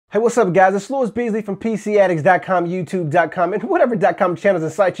Hey, what's up guys? It's Louis Beasley from PCAddicts.com, YouTube.com, and whatever .com channels and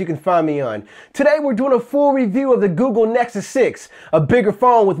sites you can find me on. Today we're doing a full review of the Google Nexus 6, a bigger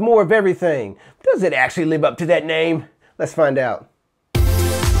phone with more of everything. Does it actually live up to that name? Let's find out.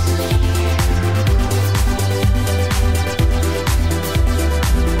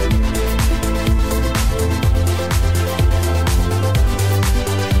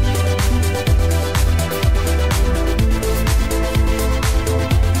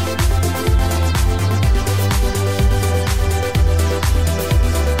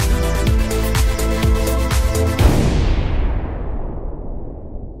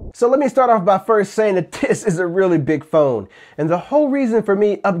 So let me start off by first saying that this is a really big phone. And the whole reason for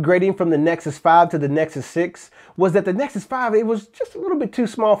me upgrading from the Nexus 5 to the Nexus 6 was that the Nexus 5, it was just a little bit too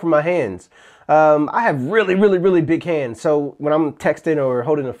small for my hands. I have really big hands. So when I'm texting or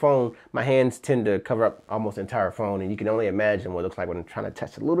holding a phone, my hands tend to cover up almost the entire phone. And you can only imagine what it looks like when I'm trying to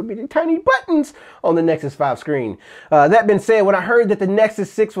touch the little bitty tiny buttons on the Nexus 5 screen. That being said, when I heard that the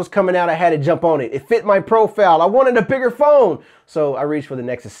Nexus 6 was coming out, I had to jump on it. It fit my profile. I wanted a bigger phone. So I reached for the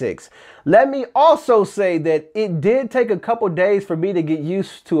Nexus 6. Let me also say that it did take a couple days for me to get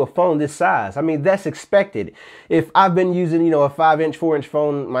used to a phone this size. I mean, that's expected. If I've been using, a 5-inch, 4-inch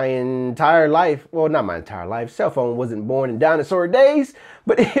phone my entire life, well, not my entire life, cell phone wasn't born in dinosaur days,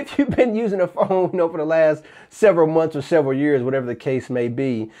 but if you've been using a phone, for the last several months or several years, whatever the case may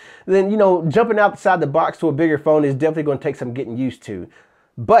be, then, jumping outside the box to a bigger phone is definitely going to take some getting used to.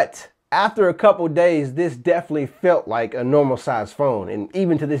 But after a couple days, this definitely felt like a normal size phone. And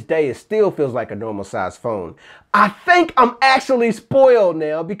even to this day, it still feels like a normal size phone. I think I'm actually spoiled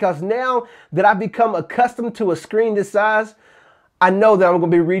now, because now that I've become accustomed to a screen this size, I know that I'm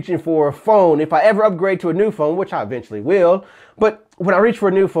going to be reaching for a phone if I ever upgrade to a new phone, which I eventually will. But when I reach for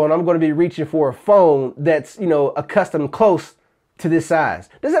a new phone, I'm going to be reaching for a phone that's, accustomed close to this size.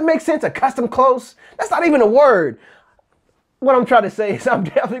 Does that make sense? Accustomed close? That's not even a word. What I'm trying to say is I'm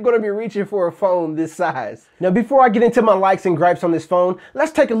definitely going to be reaching for a phone this size. Now, before I get into my likes and gripes on this phone,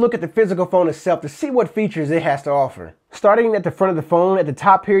 let's take a look at the physical phone itself to see what features it has to offer. Starting at the front of the phone, at the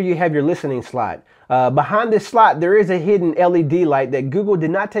top here, you have your listening slot. Behind this slot, there is a hidden LED light that Google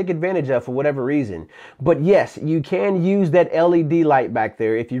did not take advantage of for whatever reason. But yes, you can use that LED light back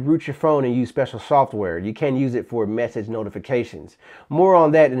there if you root your phone and use special software. You can use it for message notifications. More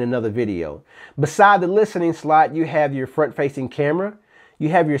on that in another video. Beside the listening slot, you have your front-facing camera. You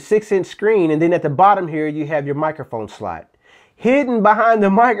have your 6-inch screen, and then at the bottom here, you have your microphone slot. Hidden behind the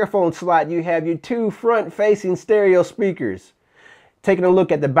microphone slot, you have your 2 front-facing stereo speakers. Taking a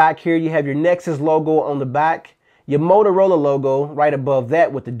look at the back here, you have your Nexus logo on the back, your Motorola logo right above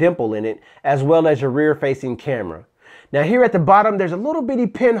that with the dimple in it, as well as your rear-facing camera. Now here at the bottom, there's a little bitty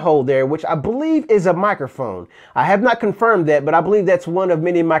pinhole there, which I believe is a microphone. I have not confirmed that, but I believe that's one of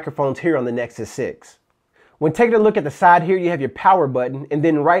many microphones here on the Nexus 6. When taking a look at the side here, you have your power button, and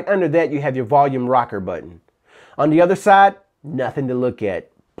then right under that, you have your volume rocker button. On the other side, nothing to look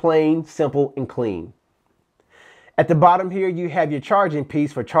at. Plain, simple, and clean. At the bottom here, you have your charging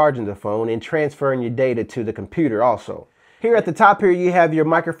piece for charging the phone and transferring your data to the computer also. Here at the top here, you have your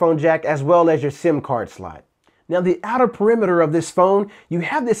microphone jack as well as your SIM card slot. Now the outer perimeter of this phone, you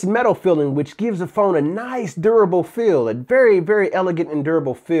have this metal filling which gives the phone a nice durable feel, a very elegant and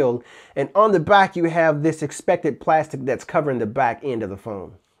durable feel. And on the back, you have this expected plastic that's covering the back end of the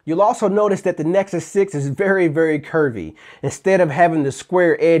phone. You'll also notice that the Nexus 6 is very curvy. Instead of having the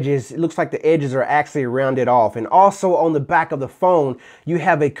square edges, it looks like the edges are actually rounded off. And also on the back of the phone, you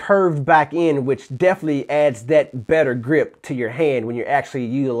have a curved back end, which definitely adds that better grip to your hand when you're actually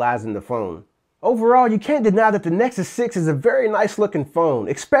utilizing the phone. Overall, you can't deny that the Nexus 6 is a very nice looking phone,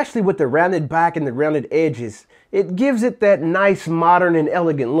 especially with the rounded back and the rounded edges. It gives it that nice, modern, and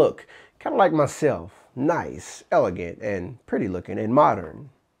elegant look. Kind of like myself. Nice, elegant, and pretty looking, and modern.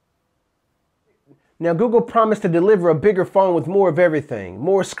 Now, Google promised to deliver a bigger phone with more of everything.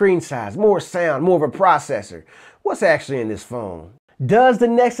 More screen size, more sound, more of a processor. What's actually in this phone? Does the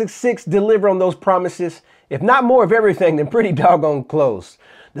Nexus 6 deliver on those promises? If not more of everything, then pretty doggone close.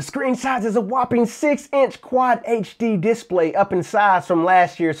 The screen size is a whopping 6-inch Quad HD display, up in size from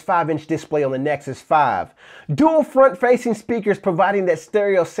last year's 5-inch display on the Nexus 5. Dual front-facing speakers providing that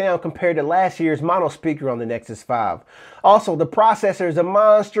stereo sound compared to last year's mono speaker on the Nexus 5. Also, the processor is a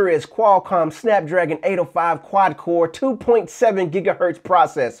monstrous Qualcomm Snapdragon 805 quad-core 2.7 GHz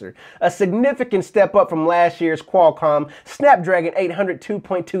processor, a significant step up from last year's Qualcomm Snapdragon 800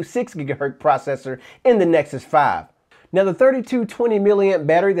 2.26 GHz processor in the Nexus 5. Now the 3220 milliamp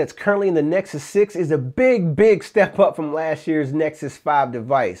battery that's currently in the Nexus 6 is a big step up from last year's Nexus 5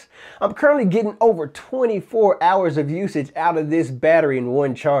 device. I'm currently getting over 24 hours of usage out of this battery in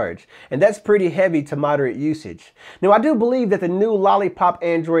one charge, and that's pretty heavy to moderate usage. Now I do believe that the new Lollipop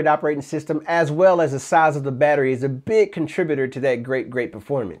Android operating system, as well as the size of the battery, is a big contributor to that great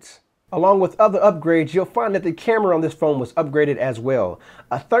performance. Along with other upgrades, you'll find that the camera on this phone was upgraded as well.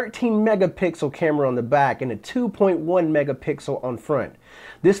 A 13 megapixel camera on the back and a 2.1 megapixel on front.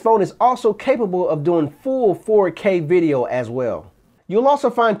 This phone is also capable of doing full 4K video as well. You'll also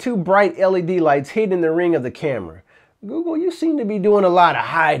find two bright LED lights hidden in the ring of the camera. Google, you seem to be doing a lot of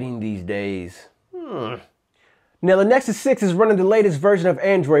hiding these days. Now the Nexus 6 is running the latest version of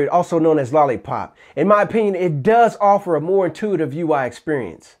Android, also known as Lollipop. In my opinion, it does offer a more intuitive UI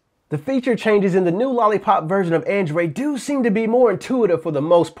experience. The feature changes in the new Lollipop version of Android do seem to be more intuitive for the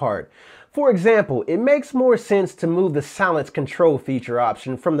most part. For example, it makes more sense to move the silence control feature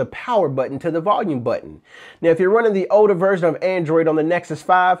option from the power button to the volume button. Now, if you're running the older version of Android on the Nexus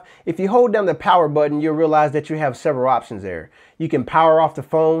 5, if you hold down the power button, you'll realize that you have several options there. You can power off the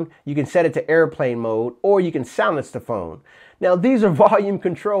phone, you can set it to airplane mode, or you can silence the phone. Now, these are volume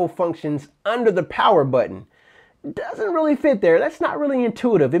control functions under the power button. Doesn't really fit there. That's not really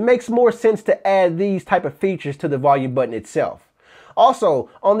intuitive. It makes more sense to add these type of features to the volume button itself.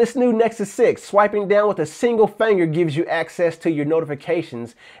 Also, on this new Nexus 6, swiping down with a single finger gives you access to your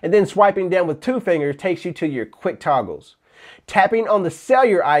notifications, and then swiping down with two fingers takes you to your quick toggles. Tapping on the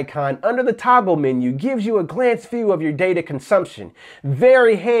cellular icon under the toggle menu gives you a glance view of your data consumption.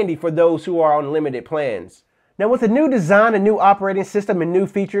 Very handy for those who are on limited plans. Now with a new design, a new operating system, and new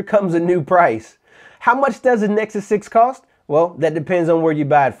feature comes a new price. How much does the Nexus 6 cost? Well, that depends on where you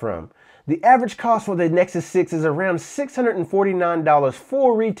buy it from. The average cost for the Nexus 6 is around $649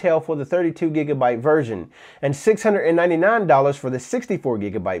 for retail for the 32GB version and $699 for the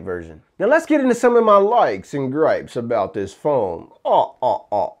 64GB version. Now let's get into some of my likes and gripes about this phone.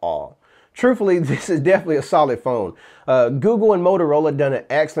 Truthfully, this is definitely a solid phone. Google and Motorola done an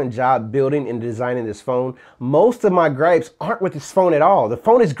excellent job building and designing this phone. Most of my gripes aren't with this phone at all. The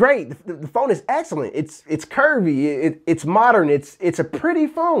phone is great. The phone is excellent. It's curvy. It's modern. It's a pretty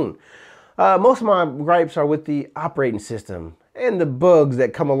phone. Most of my gripes are with the operating system and the bugs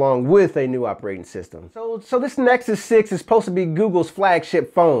that come along with a new operating system. So this Nexus 6 is supposed to be Google's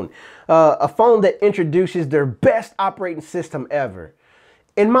flagship phone. A phone that introduces their best operating system ever.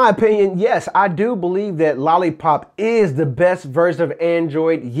 In my opinion, yes, I do believe that Lollipop is the best version of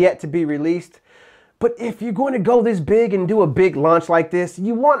Android yet to be released. But if you're going to go this big and do a big launch like this,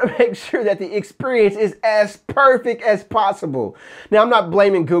 you want to make sure that the experience is as perfect as possible. Now, I'm not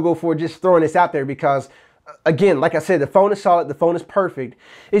blaming Google for just throwing this out there because, again, like I said, the phone is solid, the phone is perfect.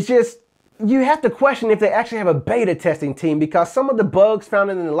 It's just, you have to question if they actually have a beta testing team because some of the bugs found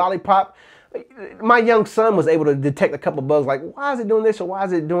in the Lollipop, my young son was able to detect a couple bugs like, why is it doing this or why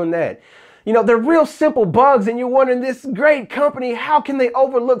is it doing that? You know, they're real simple bugs and you're wondering, this great company, how can they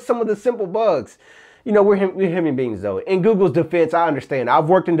overlook some of the simple bugs? You know, we're human beings though. In Google's defense, I understand. I've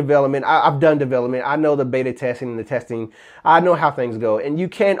worked in development. I've done development. I know the beta testing and the testing. I know how things go. And you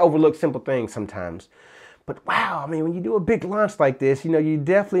can overlook simple things sometimes. But wow, I mean, when you do a big launch like this, you know, you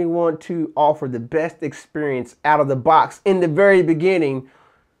definitely want to offer the best experience out of the box in the very beginning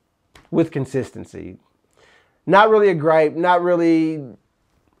with consistency. Not really a gripe, not really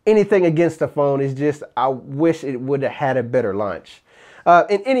anything against the phone. It's just, I wish it would have had a better launch.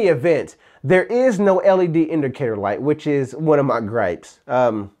 In any event, there is no LED indicator light, which is one of my gripes.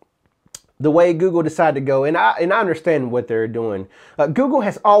 The way Google decided to go, and I understand what they're doing. Google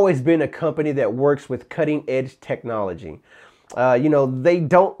has always been a company that works with cutting edge technology. You know, they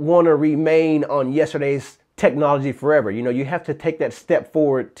don't want to remain on yesterday's technology forever. You know, you have to take that step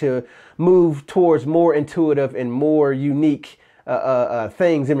forward to move towards more intuitive and more unique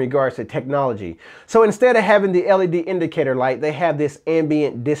things in regards to technology. So instead of having the LED indicator light, they have this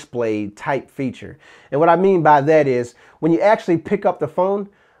ambient display type feature. And what I mean by that is when you actually pick up the phone,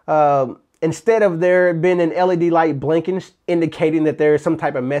 instead of there being an LED light blinking indicating that there is some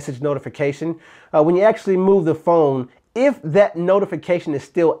type of message notification, when you actually move the phone, if that notification is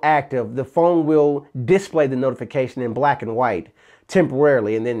still active, the phone will display the notification in black and white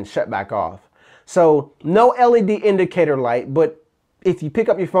temporarily and then shut back off. So no LED indicator light, but if you pick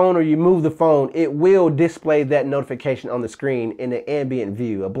up your phone or you move the phone, it will display that notification on the screen in an ambient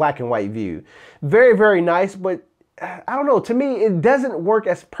view, a black and white view. Very, very nice, but I don't know, to me, it doesn't work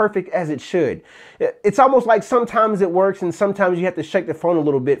as perfect as it should. It's almost like sometimes it works and sometimes you have to shake the phone a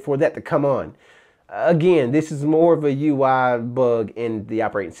little bit for that to come on. Again, this is more of a UI bug in the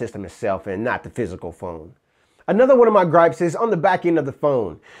operating system itself and not the physical phone. Another one of my gripes is on the back end of the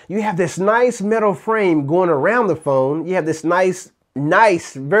phone. You have this nice metal frame going around the phone. You have this nice,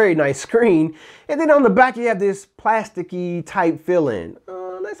 very nice screen. And then on the back, you have this plasticky type fill-in.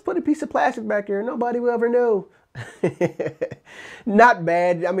 Let's put a piece of plastic back here. Nobody will ever know. Not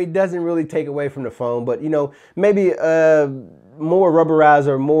bad. I mean, it doesn't really take away from the phone, but you know, maybe more rubberized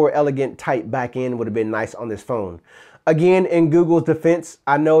or more elegant type back end would have been nice on this phone. Again, in Google's defense,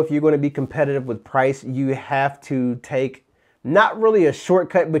 I know if you're going to be competitive with price, you have to take not really a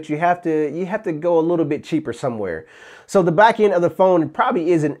shortcut, but you have to go a little bit cheaper somewhere. So the back end of the phone probably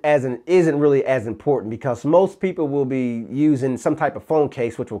isn't really as important, because most people will be using some type of phone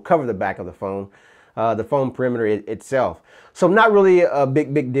case which will cover the back of the phone perimeter itself. So not really a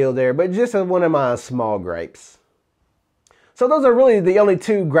big deal there, but just one of my small gripes. So those are really the only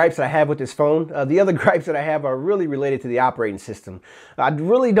two gripes that I have with this phone. The other gripes that I have are really related to the operating system. I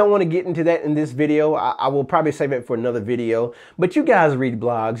really don't want to get into that in this video. I will probably save it for another video. But you guys read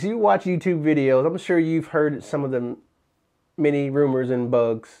blogs, you watch YouTube videos. I'm sure you've heard some of the many rumors and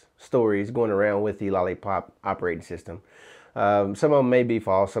bugs, stories going around with the Lollipop operating system. Some of them may be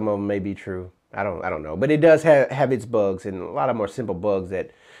false, some of them may be true. I don't know. But it does have its bugs, and a lot of more simple bugs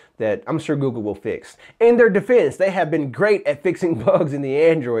that I'm sure Google will fix. In their defense, they have been great at fixing bugs in the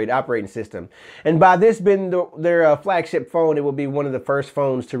Android operating system. And by this being their flagship phone, it will be one of the first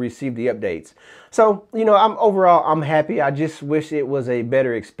phones to receive the updates. So, you know, overall, I'm happy. I just wish it was a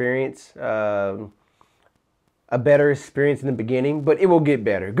better experience. A better experience in the beginning, but it will get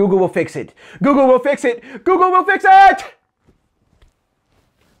better. Google will fix it. Google will fix it. Google will fix it!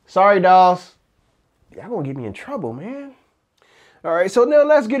 Sorry, dolls. Y'all gonna get me in trouble, man. All right, so now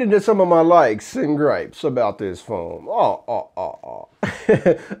let's get into some of my likes and gripes about this phone. A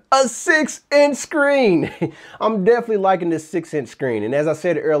 6-inch screen. I'm definitely liking this 6-inch screen. And as I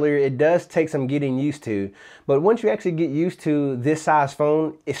said earlier, it does take some getting used to. But once you actually get used to this size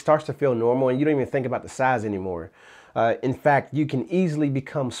phone, it starts to feel normal and you don't even think about the size anymore. In fact, you can easily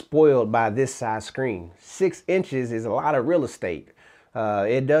become spoiled by this size screen. 6 inches is a lot of real estate.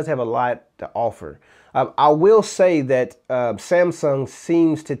 It does have a lot to offer. I will say that Samsung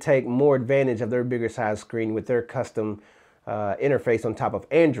seems to take more advantage of their bigger size screen with their custom interface on top of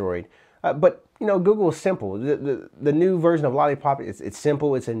Android. But you know, Google is simple. The new version of Lollipop, it's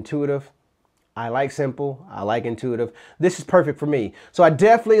simple, it's intuitive. I like simple, I like intuitive. This is perfect for me. So I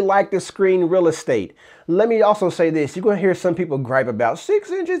definitely like the screen real estate. Let me also say this. You're going to hear some people gripe about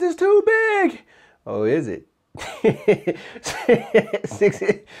 6 inches is too big. Oh, is it? 6,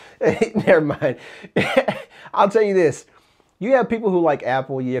 never mind. I'll tell you this. You have people who like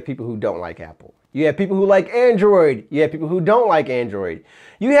Apple, you have people who don't like Apple. You have people who like Android, you have people who don't like Android.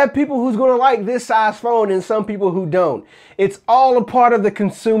 You have people who's going to like this size phone and some people who don't. It's all a part of the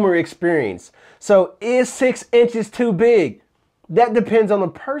consumer experience. So is 6 inches too big? That depends on the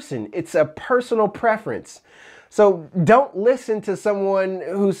person. It's a personal preference. So don't listen to someone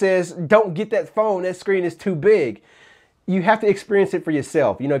who says, don't get that phone, that screen is too big. You have to experience it for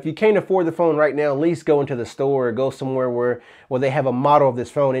yourself. You know, if you can't afford the phone right now, at least go into the store or go somewhere where they have a model of this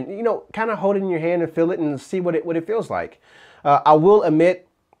phone and, you know, kind of hold it in your hand and feel it and see what it feels like. I will admit,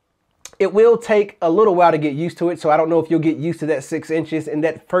 it will take a little while to get used to it. So I don't know if you'll get used to that 6 inches and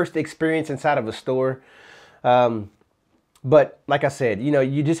that first experience inside of a store. But like I said, you know,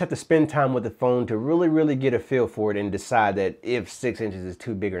 you just have to spend time with the phone to really get a feel for it and decide that if 6 inches is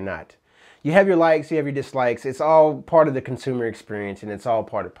too big or not. You have your likes, you have your dislikes. It's all part of the consumer experience and it's all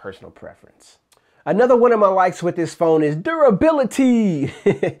part of personal preference. Another one of my likes with this phone is durability.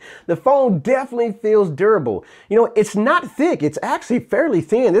 The phone definitely feels durable. You know, it's not thick. It's actually fairly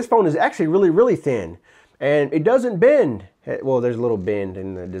thin. This phone is actually really thin. And it doesn't bend. Well, there's a little bend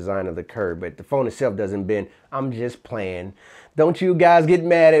in the design of the curve, but the phone itself doesn't bend. I'm just playing. Don't you guys get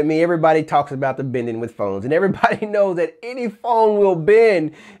mad at me. Everybody talks about the bending with phones, and everybody knows that any phone will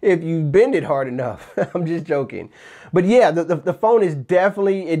bend if you bend it hard enough. I'm just joking. But yeah, the phone is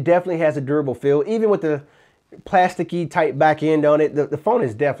definitely has a durable feel. Even with the plasticky type back end on it, the phone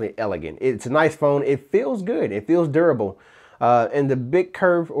is definitely elegant. It's a nice phone. It feels good. It feels durable. And the big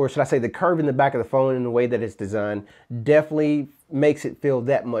curve, or should I say the curve in the back of the phone and the way that it's designed definitely makes it feel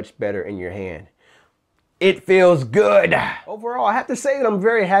that much better in your hand. It feels good. Overall, I have to say that I'm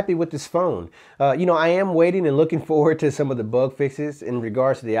very happy with this phone. You know, I am waiting and looking forward to some of the bug fixes in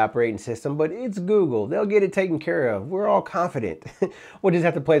regards to the operating system, but it's Google. They'll get it taken care of. We're all confident. We'll just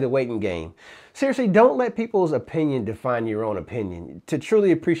have to play the waiting game. Seriously, don't let people's opinion define your own opinion. To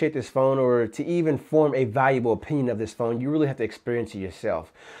truly appreciate this phone or to even form a valuable opinion of this phone, you really have to experience it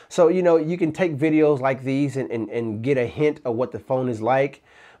yourself. So, you know, you can take videos like these and get a hint of what the phone is like.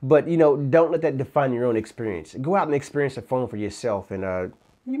 But, you know, don't let that define your own experience. Go out and experience the phone for yourself, and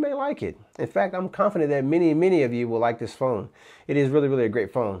you may like it. In fact, I'm confident that many of you will like this phone. It is really a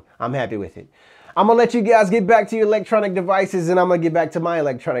great phone. I'm happy with it. I'm going to let you guys get back to your electronic devices, and I'm going to get back to my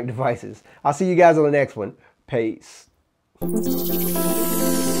electronic devices. I'll see you guys on the next one. Peace.